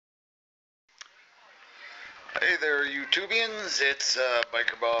Hey there, YouTubians. It's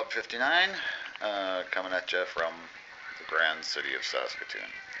Biker Bob 59 coming at you from the grand city of Saskatoon.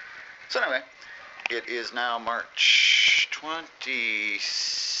 So anyway, it is now March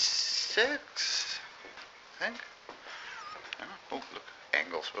 26th, I think. Oh, look,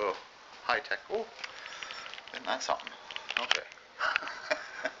 angles. Oh, high tech. Oh, isn't that something? Okay.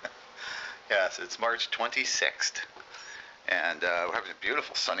 Yes, it's March 26th, and we're having a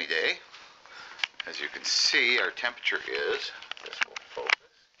beautiful sunny day. As you can see, our temperature is, this will focus,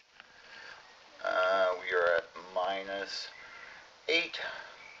 we are at -8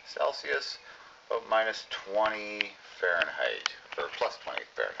 Celsius, about -20 Fahrenheit, or +20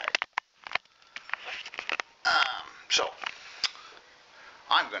 Fahrenheit. So,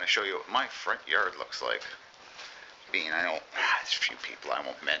 I'm going to show you what my front yard looks like. Being, I know there's a few people, I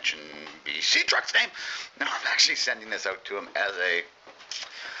won't mention BC Truck's name. No, I'm actually sending this out to him as a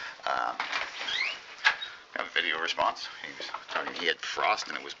video response. He was telling me he had frost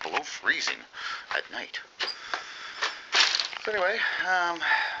and it was below freezing at night. So anyway,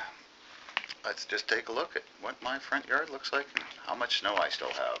 let's just take a look at what my front yard looks like and how much snow I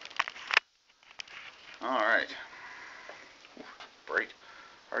still have. Alright. Bright.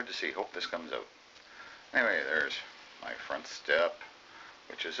 Hard to see. Hope this comes out. Anyway, there's my front step,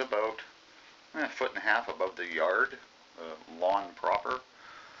 which is about a foot and a half above the yard, the lawn proper.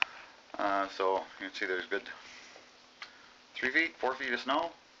 So you can see there's good 3 feet, 4 feet of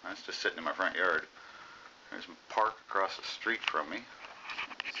snow. That's just sitting in my front yard. There's a park across the street from me.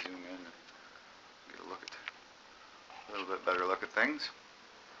 Zoom in and get a little bit better look at things.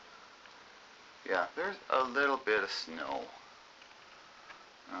 Yeah, there's a little bit of snow.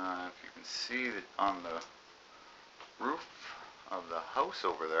 If you can see that on the roof of the house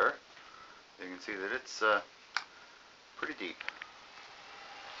over there, you can see that it's pretty deep.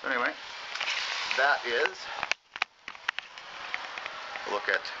 So anyway, that is a look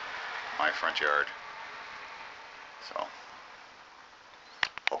at my front yard. So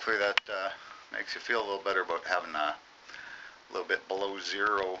hopefully that makes you feel a little better about having a little bit below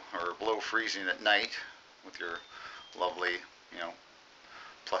zero or below freezing at night with your lovely,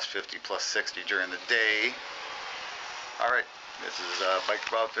 +50, +60 during the day. Alright, this is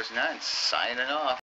Biker Bob 59 signing off.